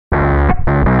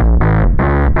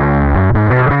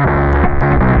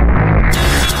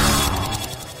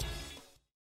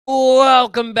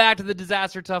Welcome back to the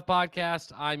Disaster Tough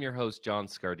Podcast. I'm your host, John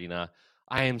Scardina.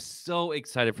 I am so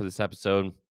excited for this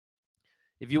episode.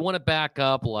 If you want to back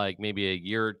up like maybe a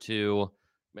year or two,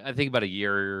 I think about a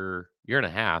year and a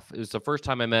half. It was the first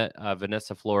time I met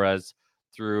Vanessa Flores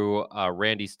through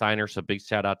Randy Steiner. So big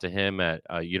shout out to him at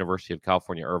University of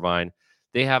California, Irvine.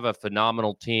 They have a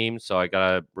phenomenal team. So I got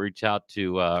to reach out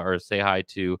to or say hi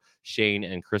to Shane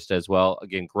and Krista as well.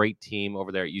 Again, great team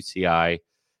over there at UCI.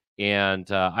 And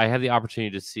I had the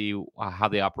opportunity to see how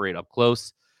they operate up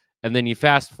close. And then you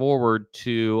fast forward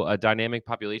to a dynamic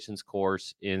populations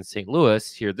course in St.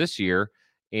 Louis here this year,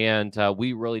 and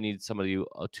we really needed somebody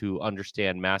to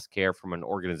understand mass care from an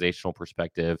organizational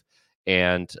perspective.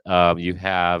 And you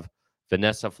have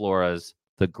Vanessa Flores,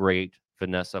 the great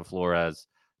Vanessa Flores.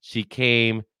 She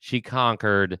came, she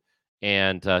conquered,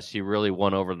 and she really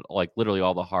won over like literally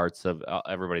all the hearts of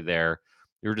everybody there.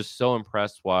 You're just so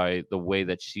impressed by the way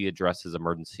that she addresses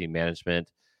emergency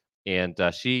management. And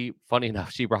she, funny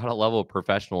enough, she brought a level of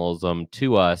professionalism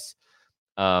to us.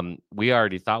 We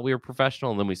already thought we were professional,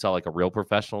 and then we saw like a real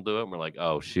professional do it, and we're like,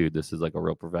 oh, shoot, this is like a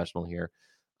real professional here.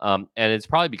 And it's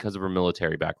probably because of her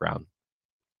military background.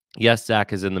 Yes,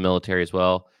 Zach is in the military as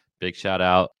well. Big shout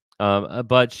out.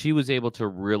 But she was able to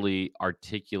really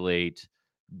articulate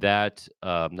that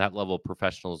that level of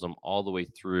professionalism all the way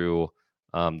through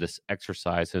this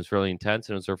exercise. It was really intense,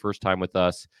 and it was her first time with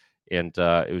us, and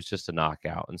it was just a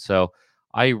knockout. And so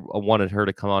I wanted her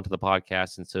to come onto the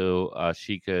podcast, and so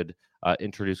she could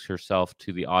introduce herself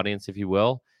to the audience, if you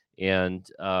will, and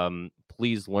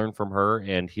please learn from her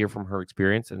and hear from her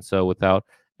experience. And so without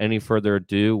any further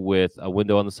ado, with a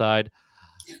window on the side,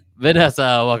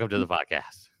 Vanessa, welcome to the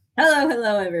podcast.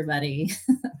 Hello, everybody.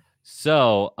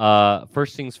 So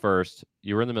first things first,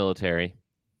 you were in the military.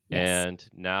 Yes. And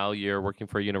now you're working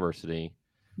for a university.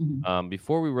 Mm-hmm.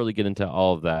 Before we really get into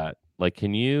all of that, like,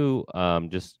 can you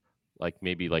just like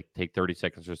maybe like take 30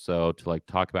 seconds or so to like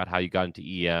talk about how you got into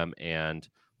EM and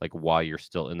like why you're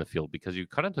still in the field? Because you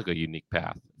kind of took a unique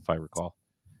path, if I recall.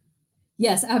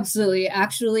 Yes, absolutely.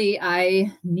 Actually, I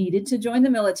needed to join the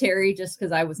military just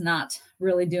because I was not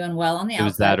really doing well on the outside. It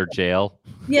was that or jail?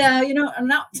 Yeah, I'm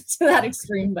not to that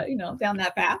extreme, but down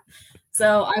that path.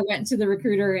 So I went to the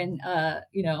recruiter and,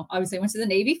 obviously I went to the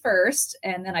Navy first,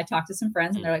 and then I talked to some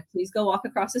friends and they're like, please go walk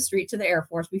across the street to the Air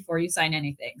Force before you sign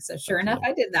anything. So sure enough,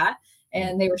 I did that.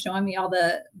 And they were showing me all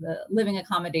the living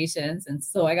accommodations. And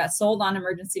so I got sold on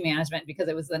emergency management because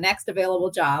it was the next available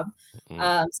job.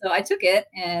 So I took it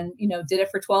and, did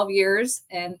it for 12 years.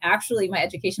 And actually my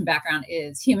education background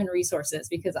is human resources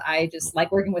because I just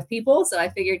like working with people. So I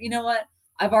figured, you know what?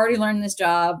 I've already learned this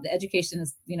job. The education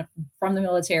is, from the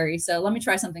military. So let me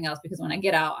try something else because when I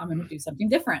get out, I'm going to do something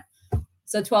different.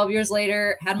 So 12 years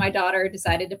later, had my daughter,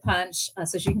 decided to punch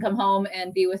so she can come home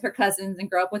and be with her cousins and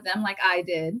grow up with them like I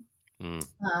did.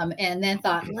 And then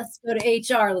thought, let's go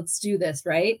to HR. Let's do this,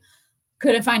 right?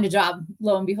 Couldn't find a job.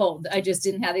 Lo and behold, I just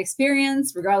didn't have the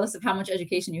experience. Regardless of how much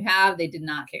education you have, they did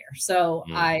not care. So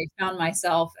I found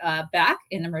myself back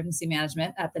in emergency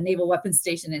management at the Naval Weapons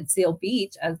Station in Seal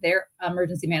Beach as their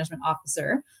emergency management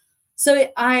officer. So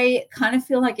I kind of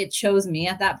feel like it chose me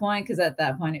at that point, because at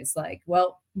that point it's like,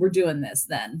 well, we're doing this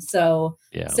then. So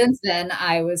since then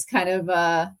I was kind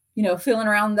of, feeling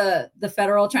around the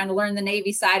federal, trying to learn the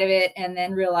Navy side of it, and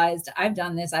then realized I've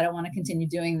done this. I don't want to continue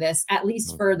doing this, at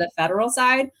least for the federal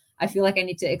side. I feel like I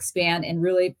need to expand and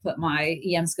really put my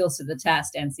EM skills to the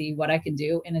test and see what I can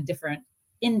do in a different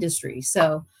industry.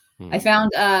 So I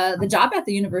found the job at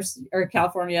the University of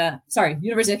California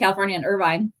in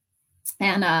Irvine.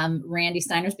 And Randy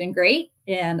Steiner's been great.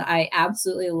 And I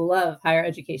absolutely love higher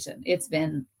education. It's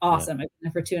been awesome. I've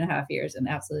been there for 2.5 years and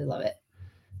absolutely love it.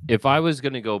 If I was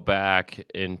going to go back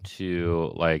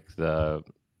into like the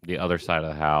other side of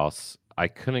the house, I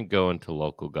couldn't go into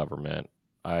local government.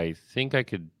 I think I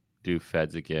could do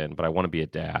feds again, but I want to be a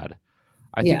dad.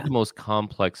 I think the most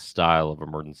complex style of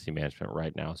emergency management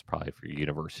right now is probably for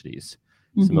universities.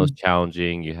 It's the most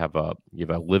challenging. You have a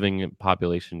living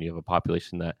population. You have a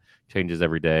population that changes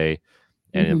every day,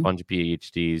 and a bunch of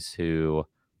PhDs who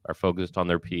are focused on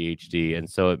their PhD. And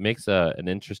so it makes an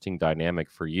interesting dynamic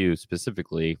for you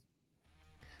specifically.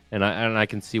 And I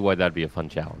can see why that'd be a fun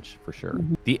challenge for sure.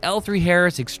 The L3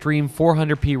 Harris Extreme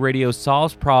 400P radio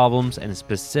solves problems and is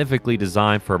specifically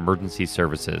designed for emergency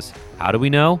services. How do we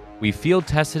know? We field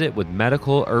tested it with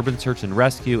medical, urban search and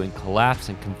rescue, and collapse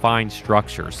and confined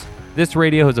structures. This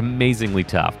radio is amazingly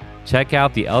tough. Check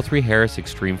out the L3 Harris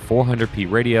Extreme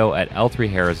 400p radio at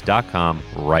l3harris.com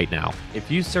right now. If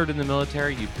you served in the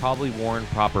military, you've probably worn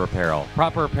Proper Apparel.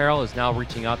 Proper Apparel is now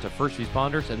reaching out to first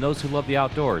responders and those who love the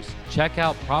outdoors. Check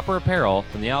out Proper Apparel,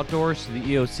 from the outdoors to the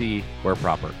EOC, wear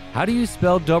proper. How do you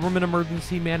spell Doberman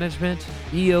Emergency Management?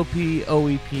 EOP,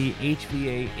 OEP,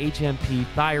 HVA, HMP,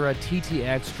 Thyra,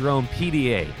 TTX, Drone,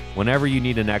 PDA. Whenever you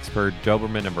need an expert,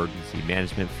 Doberman Emergency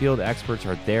Management field experts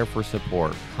are there for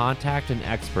support. Contact an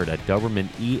expert at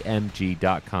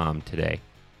DobermanEMG.com today.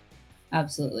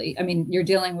 Absolutely. I mean, you're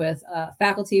dealing with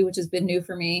faculty, which has been new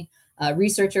for me,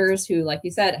 researchers who, like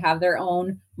you said, have their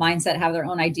own mindset, have their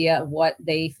own idea of what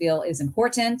they feel is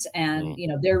important. And,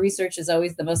 their research is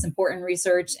always the most important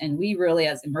research. And we really,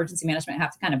 as emergency management,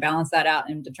 have to kind of balance that out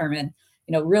and determine,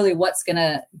 really what's going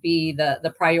to be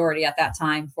the priority at that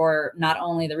time for not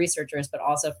only the researchers, but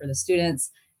also for the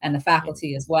students and the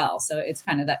faculty as well. So it's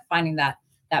kind of that finding that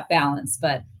balance.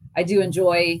 But I do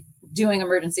enjoy doing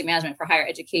emergency management for higher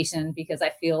education because I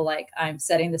feel like I'm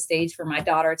setting the stage for my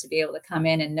daughter to be able to come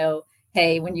in and know,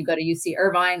 hey, when you go to UC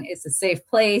Irvine, it's a safe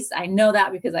place. I know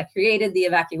that because I created the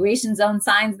evacuation zone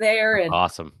signs there. And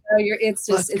awesome. So it's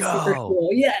super cool.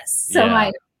 Yes. So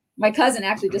my cousin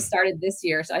actually just started this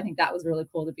year. So I think that was really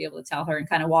cool to be able to tell her and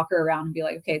kind of walk her around and be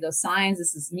like, okay, those signs,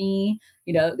 this is me,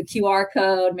 the QR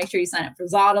code, make sure you sign up for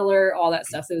Zod Alert, all that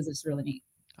stuff. So it was just really neat.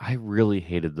 I really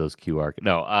hated those QR.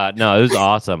 No, it was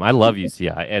awesome. I love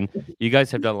UCI, and you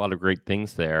guys have done a lot of great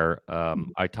things there.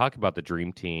 I talk about the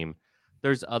Dream Team.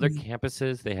 There's other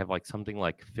campuses. They have something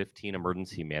like 15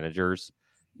 emergency managers,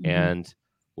 and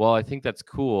while I think that's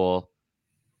cool,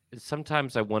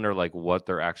 sometimes I wonder what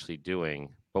they're actually doing.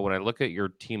 But when I look at your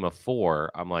team of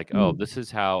 4, I'm like, oh, this is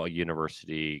how a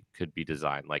university could be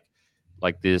designed.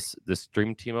 Like this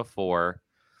Dream Team of 4.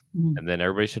 And then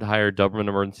everybody should hire Doberman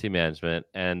Emergency Management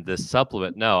and the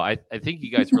supplement. No, I think you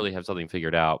guys really have something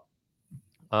figured out.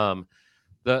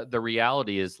 The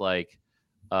reality is one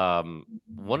of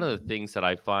the things that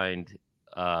I find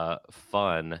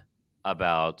fun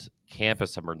about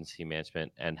campus emergency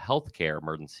management and healthcare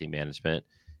emergency management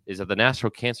is at the National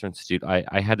Cancer Institute.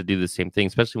 I had to do the same thing,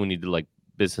 especially when you do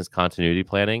business continuity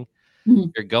planning.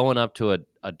 You're going up to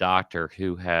a doctor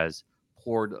who has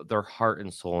poured their heart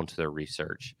and soul into their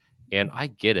research. And I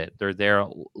get it. They're there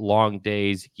long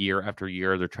days, year after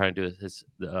year. They're trying to do this,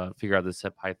 figure out this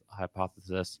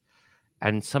hypothesis.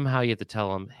 And somehow you have to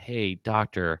tell them, hey,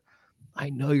 doctor, I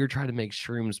know you're trying to make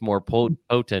shrooms more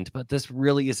potent, but this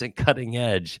really isn't cutting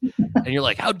edge. And you're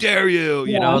like, how dare you?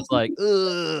 It's like,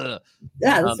 ugh.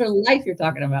 Yeah, that's for life you're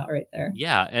talking about right there.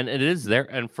 Yeah, and it is there.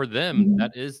 And for them,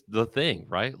 that is the thing,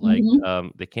 right?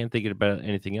 They can't think about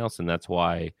anything else. And that's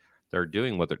why they're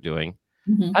doing what they're doing.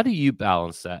 How do you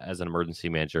balance that as an emergency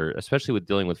manager, especially with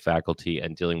dealing with faculty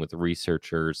and dealing with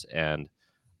researchers and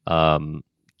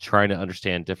trying to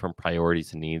understand different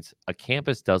priorities and needs? A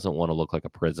campus doesn't want to look like a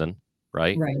prison,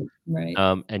 right? Right.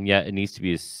 And yet it needs to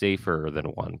be safer than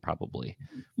one, probably.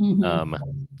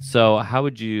 So how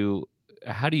do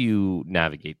you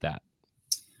navigate that?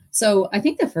 So I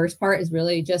think the first part is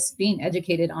really just being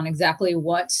educated on exactly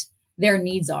what their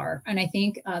needs are. And I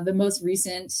think the most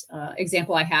recent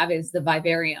example I have is the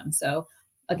vivarium. So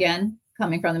again,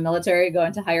 coming from the military,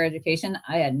 going to higher education,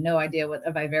 I had no idea what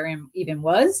a vivarium even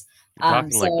was. You're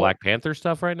talking Black Panther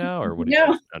stuff right now, or what?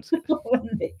 No.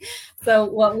 So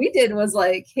what we did was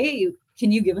hey,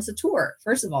 can you give us a tour,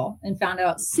 first of all, and found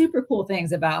out super cool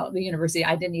things about the university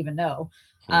I didn't even know.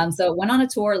 So went on a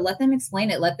tour, let them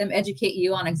explain it, let them educate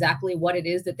you on exactly what it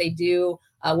is that they do,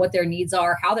 what their needs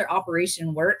are, how their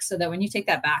operation works, so that when you take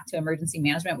that back to emergency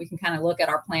management, we can kind of look at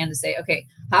our plan to say, okay,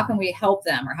 how can we help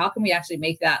them, or how can we actually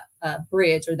make that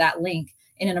bridge or that link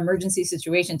in an emergency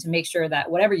situation to make sure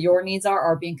that whatever your needs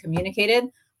are being communicated,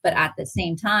 but at the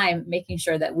same time, making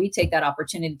sure that we take that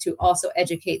opportunity to also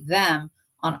educate them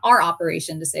on our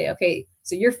operation to say, okay,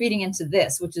 so you're feeding into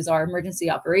this, which is our emergency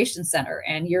operations center,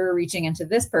 and you're reaching into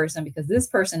this person because this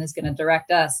person is going to direct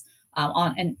us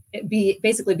on and be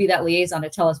that liaison to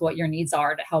tell us what your needs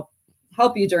are to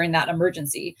help you during that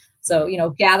emergency. So,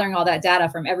 gathering all that data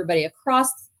from everybody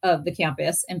across the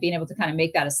campus and being able to kind of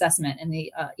make that assessment in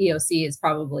the EOC is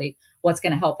probably what's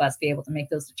going to help us be able to make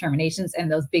those determinations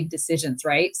and those big decisions,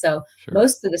 right? So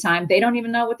most of the time, they don't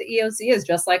even know what the EOC is,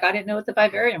 just like I didn't know what the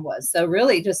vivarium was. So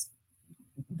really just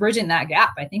bridging that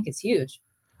gap, I think, is huge.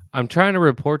 I'm trying to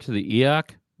report to the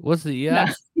EOC. What's the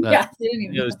EOC?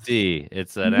 EOC.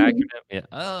 It's an acronym. Yeah.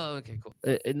 Oh, okay, cool.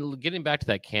 And getting back to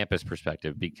that campus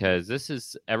perspective, because this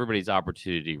is everybody's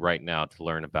opportunity right now to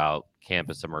learn about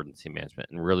campus emergency management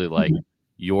and really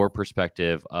your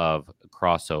perspective of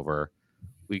crossover.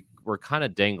 We're kind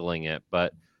of dangling it,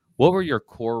 but what were your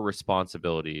core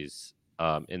responsibilities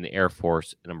in the Air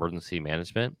Force in emergency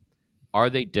management? Are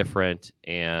they different?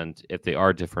 And if they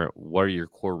are different, what are your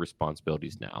core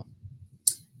responsibilities now?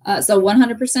 So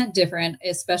 100% different,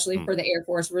 especially for the Air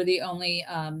Force. We're the only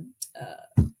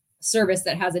service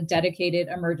that has a dedicated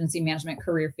emergency management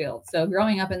career field. So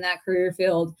growing up in that career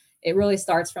field, it really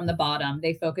starts from the bottom.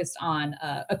 They focused on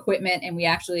equipment, and we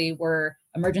actually were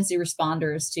emergency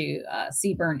responders to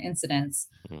sea burn incidents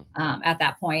at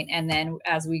that point. And then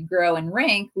as we grow in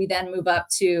rank, we then move up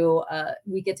to,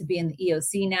 we get to be in the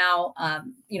EOC now.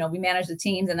 We manage the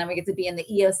teams, and then we get to be in the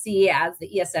EOC as the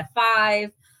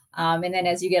ESF-5. And then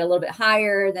as you get a little bit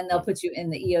higher, then they'll put you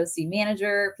in the EOC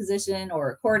manager position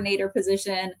or coordinator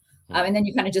position. And then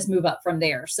you kind of just move up from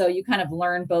there. So you kind of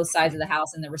learn both sides of the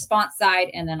house, and the response side,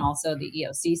 and then also the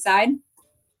EOC side.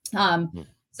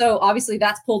 So obviously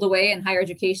that's pulled away in higher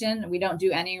education. We don't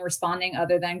do any responding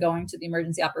other than going to the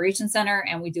Emergency Operations Center.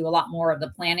 And we do a lot more of the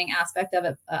planning aspect of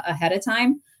it ahead of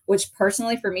time, which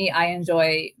personally for me, I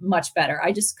enjoy much better.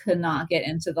 I just could not get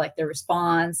into like the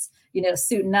response,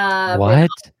 suiting up. What?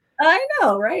 I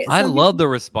know, right? I love the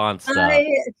response stuff.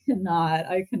 I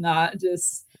cannot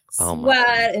just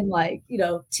sweat and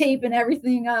taping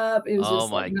everything up. It was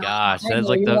just my gosh. That's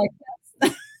like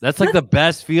that's like the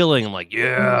best feeling. I'm like,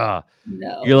 yeah.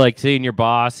 No. You're like seeing your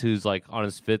boss who's like on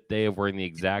his 5th day of wearing the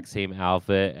exact same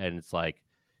outfit, and it's like,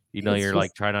 you're just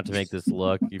like trying not to make this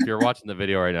look. If you're watching the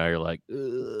video right now, you're like,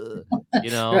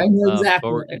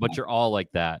 exactly. But you're all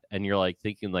like that, and you're like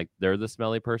thinking like they're the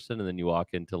smelly person, and then you walk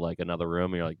into like another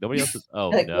room, and you're like, nobody else is. Oh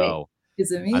like, no, wait,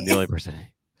 is it me? I'm the only person.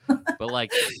 But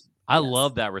like, I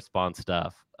love that response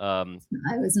stuff.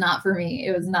 It was not for me.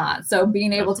 It was not. So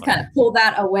being able to kind of pull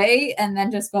that away and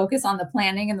then just focus on the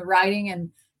planning and the writing and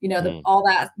all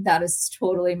that is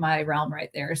totally my realm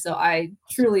right there. So I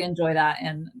truly enjoy that,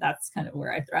 and that's kind of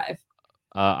where I thrive.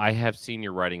 I have seen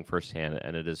your writing firsthand,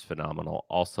 and it is phenomenal.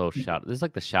 Also, this is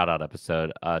like the shout out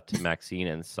episode to Maxine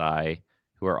and Sai,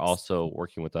 who are also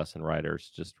working with us and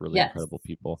writers. Just really incredible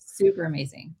people. Super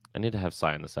amazing. I need to have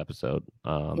Sai on this episode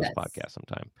on this podcast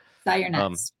sometime. Sai, you're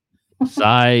next.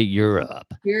 Sai, you're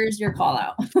up. Here's your call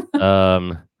out.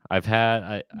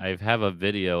 I have a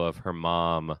video of her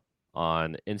mom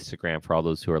on Instagram for all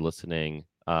those who are listening,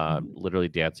 literally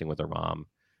dancing with her mom,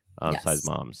 Sai's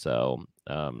mom. So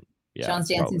Sean's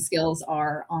dancing skills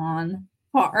are on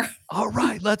par. All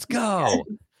right, let's go.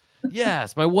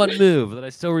 Yes, my one move that I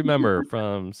still remember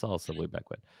from salsa way back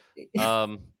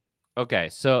when. Okay,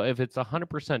 so if it's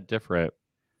 100% different,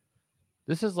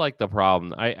 this is like the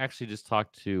problem. I actually just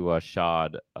talked to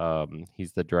Shad.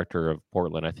 He's the director of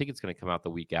Portland. I think it's going to come out the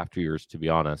week after yours, to be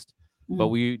honest. But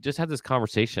we just had this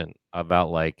conversation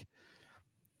about like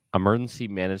emergency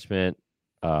management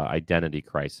identity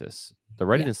crisis. The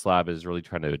Readiness Lab is really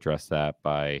trying to address that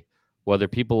by, whether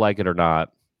people like it or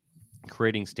not,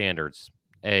 creating standards.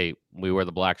 Hey, we wear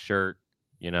the black shirt,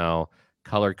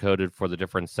 color coded for the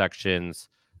different sections.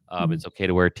 It's okay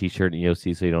to wear a t-shirt in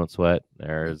EOC so you don't sweat.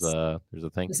 There's a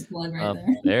thing. Right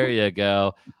there you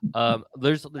go.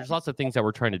 There's lots of things that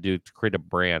we're trying to do to create a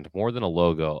brand, more than a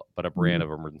logo, but a brand of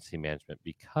emergency management,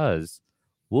 because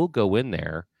we'll go in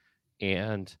there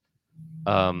and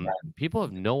people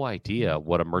have no idea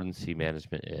what emergency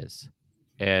management is.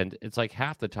 And it's like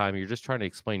half the time you're just trying to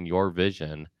explain your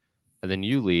vision, and then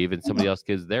you leave and somebody else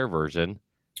gives their version.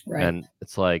 Right. And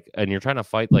it's like, and you're trying to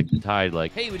fight like the tide,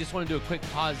 like, hey, we just want to do a quick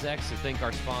pause X to thank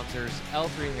our sponsors,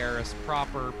 L3 Harris,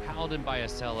 Proper, Paladin by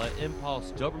Acela,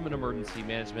 Impulse, Doberman Emergency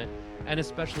Management, and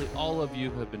especially all of you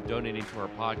who have been donating to our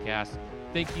podcast.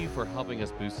 Thank you for helping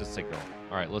us boost the signal.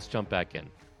 All right, let's jump back in.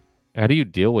 How do you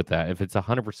deal with that? If it's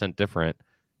 100% different,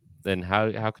 then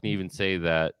how can you even say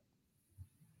that,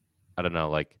 I don't know,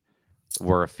 like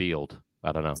we're a field?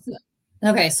 I don't know.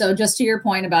 Okay, so just to your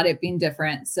point about it being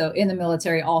different. So in the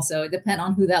military also, it depends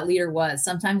on who that leader was.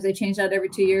 Sometimes they changed out every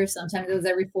 2 years. Sometimes it was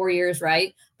every 4 years,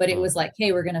 right? But it was like,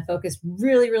 hey, we're going to focus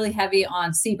really, really heavy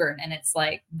on CBRN. And it's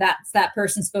like, that's that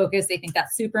person's focus. They think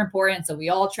that's super important. So we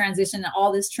all transition to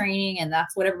all this training, and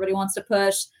that's what everybody wants to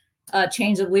push.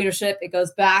 Change of leadership, it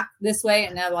goes back this way,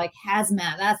 and they're like,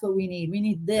 hazmat, that's what we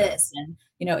need this, and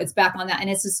it's back on that, and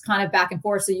it's just kind of back and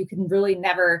forth, so you can really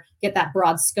never get that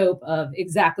broad scope of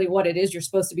exactly what it is you're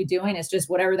supposed to be doing. It's just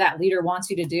whatever that leader wants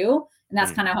you to do, and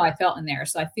that's kind of how I felt in there.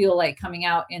 So I feel like coming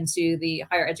out into the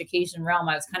higher education realm,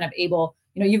 I was kind of able,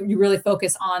 you really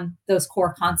focus on those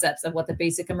core concepts of what the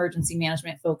basic emergency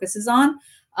management focuses on.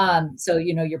 So,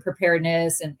 your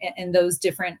preparedness and those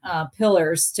different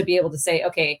pillars to be able to say,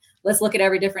 okay, let's look at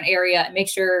every different area and make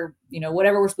sure,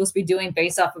 whatever we're supposed to be doing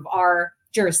based off of our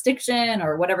jurisdiction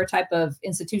or whatever type of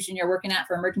institution you're working at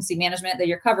for emergency management, that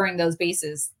you're covering those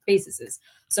bases.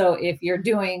 So if you're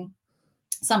doing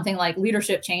something like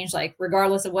leadership change, like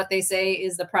regardless of what they say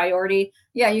is the priority,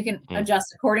 yeah, you can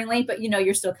adjust accordingly, but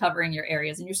you're still covering your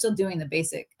areas and you're still doing the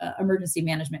basic emergency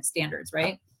management standards,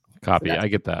 right? Copy. I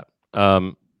get that.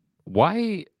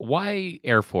 Why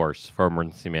Air Force for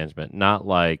emergency management? Not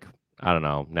like, I don't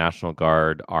know, National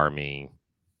Guard, Army.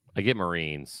 I get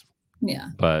Marines. Yeah.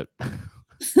 But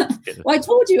well, I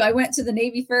told you I went to the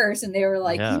Navy first, and they were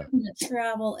like, yeah. you're going to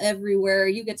travel everywhere.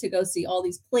 You get to go see all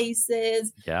these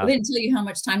places. Yeah. But they didn't tell you how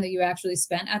much time that you actually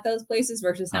spent at those places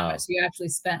versus how much you actually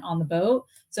spent on the boat.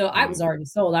 So I was already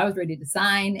sold. I was ready to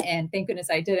sign. And thank goodness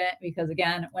I didn't, because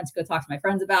again, I went to go talk to my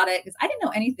friends about it because I didn't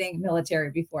know anything military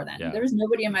before then. Yeah. There was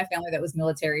nobody in my family that was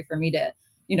military for me to,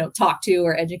 talk to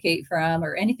or educate from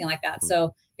or anything like that.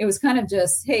 So it was kind of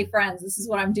just, hey, friends, this is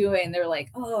what I'm doing. They're like,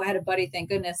 oh, I had a buddy, thank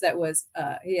goodness, that was,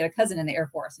 he had a cousin in the Air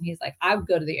Force. And he's like, I would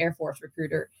go to the Air Force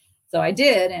recruiter. So I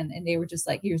did. And they were just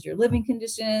like, here's your living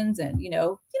conditions. And,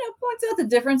 points out the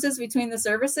differences between the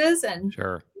services. And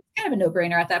sure, kind of a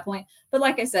no-brainer at that point. But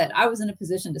like I said, I was in a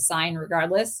position to sign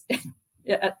regardless, just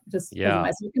because of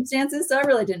my circumstances. So it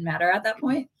really didn't matter at that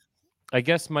point. I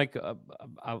guess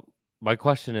my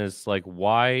question is like,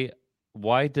 why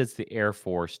does the Air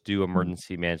Force do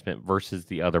emergency management versus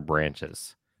the other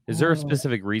branches? Is there a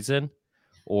specific reason,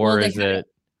 or is it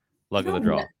luck of the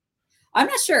draw? I'm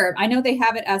not sure. I know they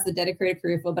have it as the dedicated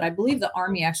career field, but I believe the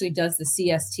Army actually does the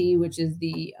CST, which is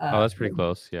the that's pretty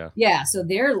close. Yeah. So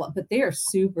they are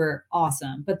super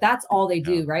awesome, but that's all they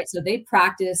do, right? So they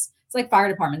practice. It's like fire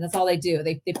department. That's all they do.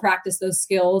 They practice those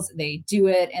skills. They do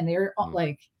it, and they're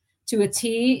like to a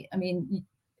T. I mean,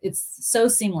 it's so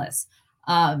seamless.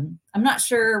 I'm not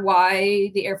sure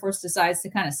why the Air Force decides to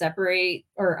kind of separate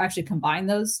or actually combine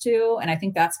those two. And I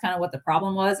think that's kind of what the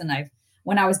problem was. And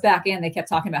when I was back in, they kept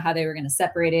talking about how they were going to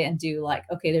separate it and do like,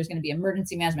 okay, there's going to be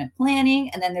emergency management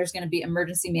planning, and then there's going to be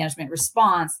emergency management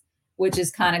response, which is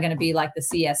kind of going to be like the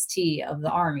CST of the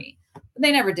Army. But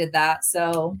they never did that.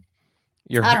 So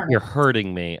you're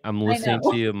hurting me. I'm listening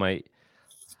to you.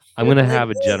 I'm going to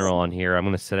have a general on here. I'm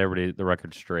going to set everybody the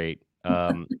record straight.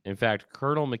 In fact,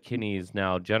 Colonel McKinney is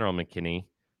now General McKinney.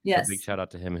 Yes. So big shout out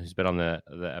to him, who's been on the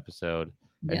episode.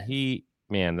 Yes.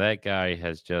 And that guy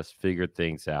has just figured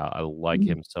things out. I like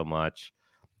him so much.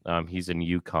 He's in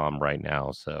UCOM right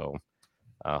now, so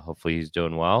hopefully he's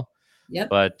doing well. Yep.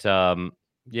 But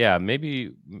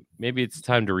maybe it's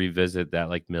time to revisit that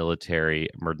like military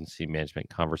emergency management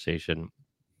conversation.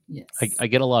 Yes. I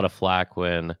get a lot of flack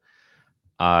when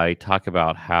I talk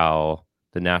about how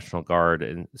the National Guard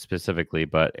and specifically,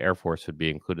 but Air Force would be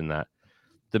included in that.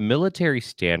 The military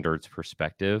standards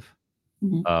perspective,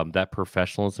 that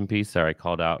professionalism piece that I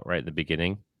called out right at the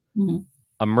beginning,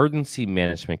 emergency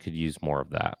management could use more of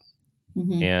that.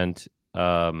 And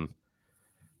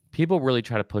people really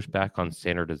try to push back on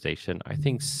standardization. I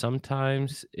think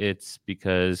sometimes it's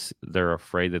because they're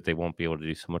afraid that they won't be able to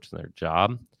do so much in their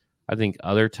job. I think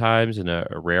other times, in a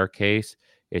rare case,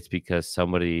 it's because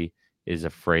somebody is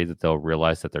afraid that they'll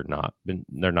realize that they're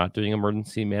not doing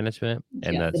emergency management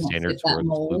and that standards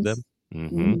will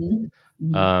exclude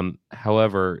them.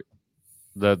 However,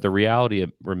 the reality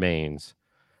remains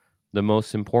the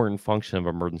most important function of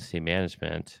emergency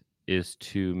management is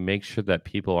to make sure that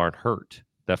people aren't hurt,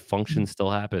 that functions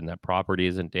still happen, that property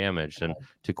isn't damaged, and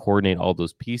to coordinate all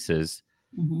those pieces.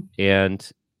 And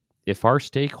if our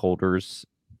stakeholders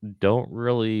don't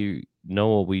really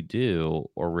know what we do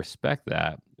or respect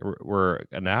that, we're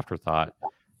an afterthought,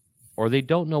 or they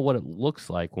don't know what it looks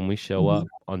like when we show up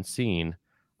on scene.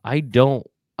 I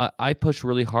push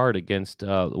really hard against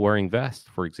wearing vests,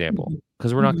 for example,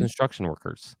 because we're not construction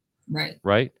workers. Right.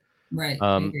 I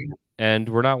agree. And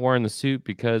we're not wearing the suit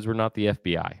because we're not the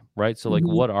FBI. Right. So like,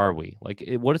 what are we? Like,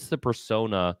 what is the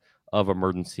persona of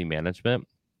emergency management?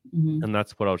 And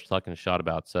that's what I was talking to Shot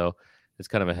about. So it's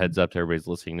kind of a heads up to everybody's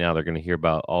listening now. They're going to hear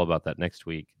all about that next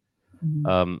week.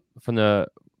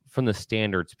 From the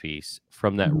standards piece,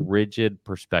 from that rigid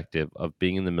perspective of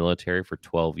being in the military for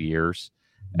 12 years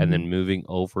and then moving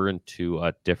over into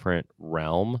a different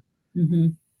realm.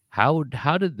 How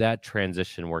did that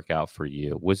transition work out for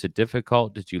you? Was it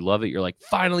difficult? Did you love it? You're like,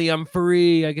 finally, I'm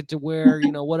free. I get to wear,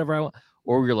 whatever I want.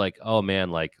 Or you're like, oh man,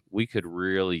 like we could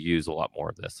really use a lot more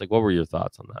of this. Like, what were your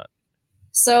thoughts on that?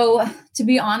 So to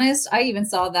be honest, I even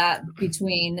saw that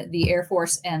between the Air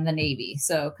Force and the Navy.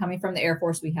 So coming from the Air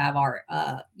Force, we have our,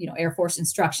 Air Force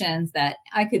instructions that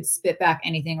I could spit back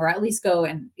anything, or at least go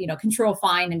and, control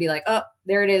find and be like, oh,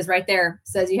 there it is right there.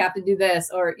 Says you have to do this.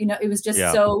 Or, it was just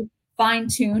so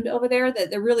fine-tuned over there that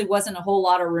there really wasn't a whole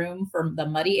lot of room for the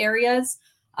muddy areas.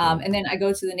 And then I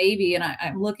go to the Navy and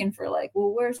I'm looking for like,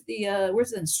 well, where's the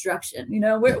instruction?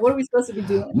 What are we supposed to be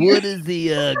doing here? What is the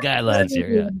guidelines here?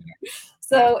 Yeah.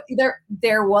 So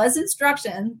there was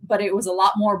instruction, but it was a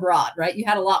lot more broad, right? You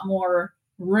had a lot more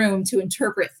room to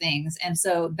interpret things. And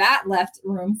so that left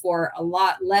room for a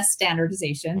lot less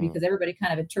standardization because everybody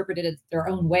kind of interpreted it their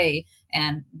own way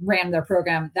and ran their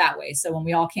program that way. So when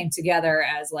we all came together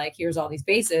as like, here's all these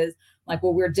bases, like,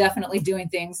 well, we're definitely doing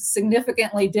things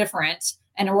significantly different.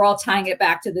 And we're all tying it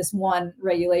back to this one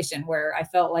regulation where I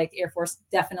felt like Air Force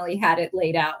definitely had it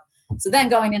laid out. So then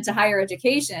going into higher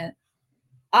education,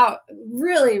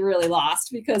 really, really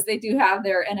lost because they do have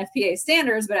their NFPA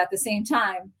standards, but at the same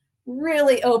time,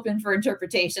 really open for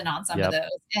interpretation on some of those.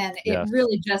 And it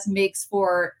really just makes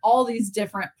for all these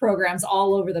different programs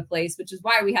all over the place, which is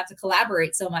why we have to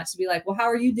collaborate so much to be like, well, how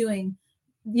are you doing,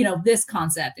 this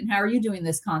concept? And how are you doing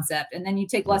this concept? And then you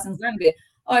take lessons learned and be,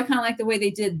 oh, I kind of like the way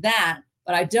they did that,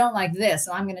 but I don't like this.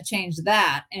 So I'm going to change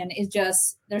that. And it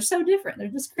just, they're so different. They're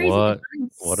just crazy. What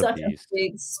such a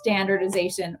big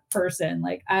standardization person.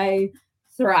 Like I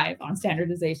thrive on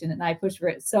standardization and I push for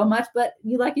it so much, but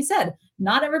like you said,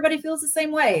 not everybody feels the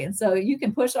same way. And so you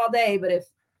can push all day, but if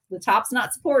the top's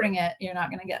not supporting it, you're not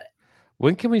going to get it.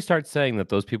 When can we start saying that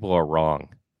those people are wrong?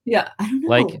 Yeah, I don't know.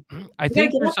 Like, I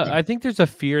think there's a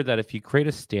fear that if you create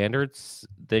a standards,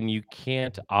 then you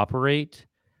can't operate.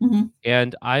 Mm-hmm.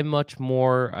 And I'm much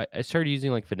more, I started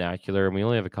using like vernacular, and we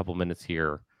only have a couple minutes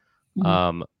here,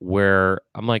 where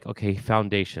I'm like, okay,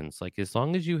 foundations. Like, as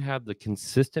long as you have the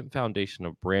consistent foundation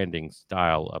of branding,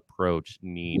 style, approach,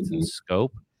 needs, and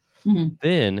scope,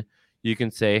 then you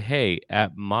can say, hey,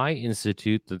 at my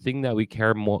institute, the thing that we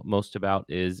care most about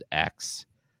is X.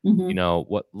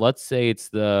 Let's say it's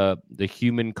the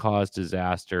human caused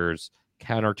disasters,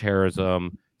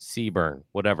 counterterrorism, sea burn,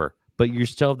 whatever. But you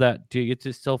get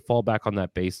to still fall back on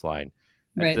that baseline.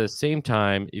 At the same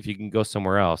time, if you can go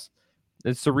somewhere else,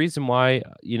 it's the reason why,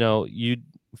 you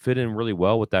fit in really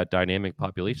well with that dynamic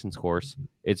populations course.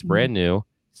 It's brand new.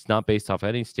 It's not based off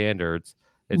any standards.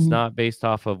 It's not based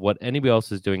off of what anybody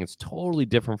else is doing. It's totally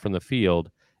different from the field.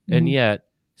 And yet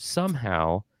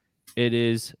somehow it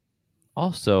is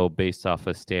also based off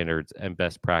of standards and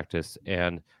best practice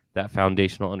and that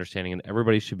foundational understanding. And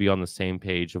everybody should be on the same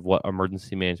page of what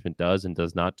emergency management does and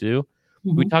does not do.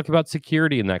 We talk about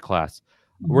security in that class.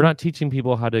 We're not teaching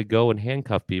people how to go and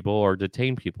handcuff people or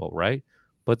detain people, right?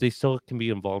 But they still can be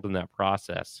involved in that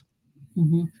process.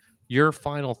 Your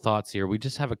final thoughts here. We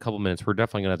just have a couple minutes. We're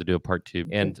definitely gonna have to do a part 2.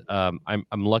 And I'm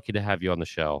lucky to have you on the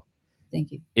show.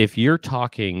 Thank you. If you're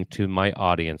talking to my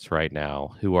audience right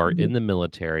now who are in the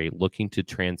military looking to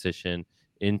transition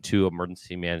into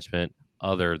emergency management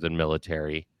other than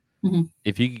military,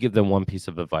 if you could give them one piece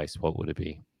of advice, what would it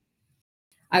be?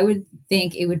 I would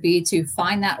think it would be to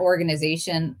find that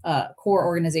organization, core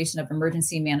organization of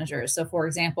emergency managers. So for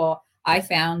example, I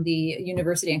found the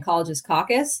University and Colleges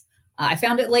Caucus. I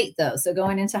found it late though. So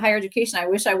going into higher education, I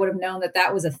wish I would have known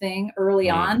that was a thing early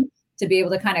on to be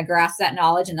able to kind of grasp that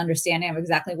knowledge and understanding of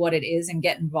exactly what it is and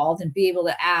get involved and be able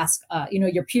to ask,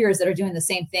 your peers that are doing the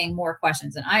same thing more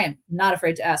questions. And I am not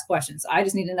afraid to ask questions. I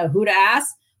just need to know who to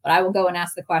ask, but I will go and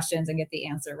ask the questions and get the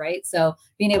answer, right? So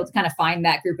being able to kind of find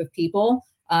that group of people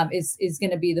is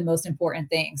going to be the most important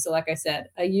thing. So like I said,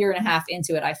 a year and a half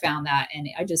into it, I found that and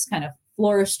I just kind of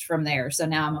flourished from there. So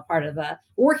now I'm a part of a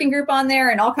working group on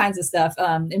there and all kinds of stuff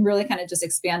and really kind of just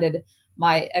expanded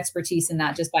my expertise in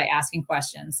that just by asking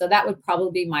questions. So that would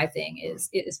probably be my thing is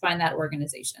find that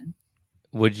organization.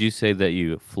 Would you say that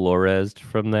you Flores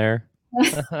from there?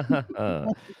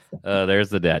 There's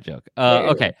the dad joke.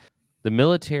 Okay. The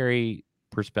military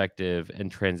perspective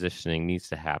and transitioning needs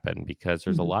to happen because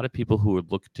there's a lot of people who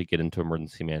would look to get into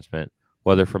emergency management,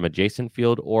 whether from adjacent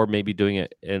field or maybe doing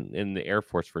it in the Air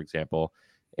Force, for example.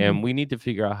 And we need to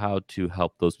figure out how to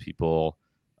help those people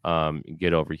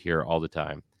get over here all the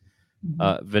time.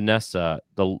 Vanessa,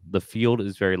 the field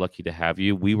is very lucky to have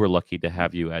you. We were lucky to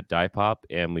have you at DIPOP,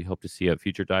 and we hope to see you at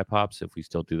future DIPOPs if we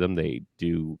still do them. They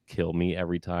do kill me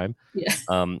every time. Yeah.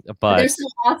 But they're so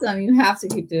awesome. You have to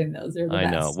keep doing those. They're the best. I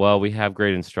know. Well, we have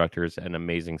great instructors and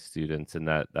amazing students, and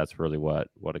that's really what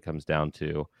it comes down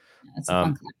to. Yeah, it's a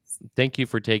fun class. Thank you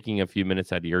for taking a few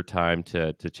minutes out of your time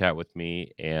to chat with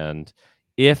me. And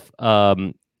if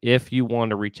you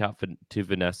want to reach out to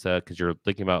Vanessa because you're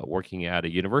thinking about working at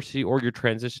a university or you're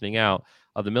transitioning out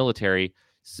of the military,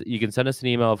 you can send us an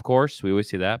email, of course. We always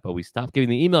say that, but we stopped giving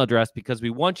the email address because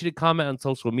we want you to comment on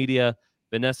social media.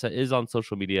 Vanessa is on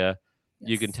social media. Yes.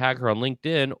 You can tag her on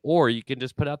LinkedIn, or you can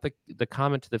just put out the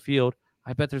comment to the field.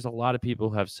 I bet there's a lot of people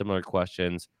who have similar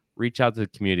questions. reach out to the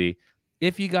community.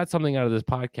 If you got something out of this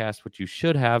podcast, which you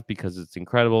should have because it's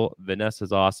incredible,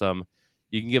 Vanessa's awesome,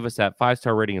 you can give us that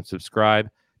 5-star rating and subscribe.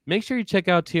 Make sure you check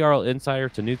out TRL Insider.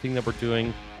 It's a new thing that we're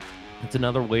doing. It's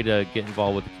another way to get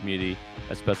involved with the community,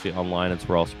 especially online. It's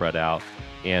we're all spread out.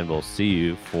 And we'll see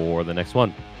you for the next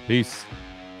one. Peace.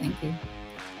 Thank you.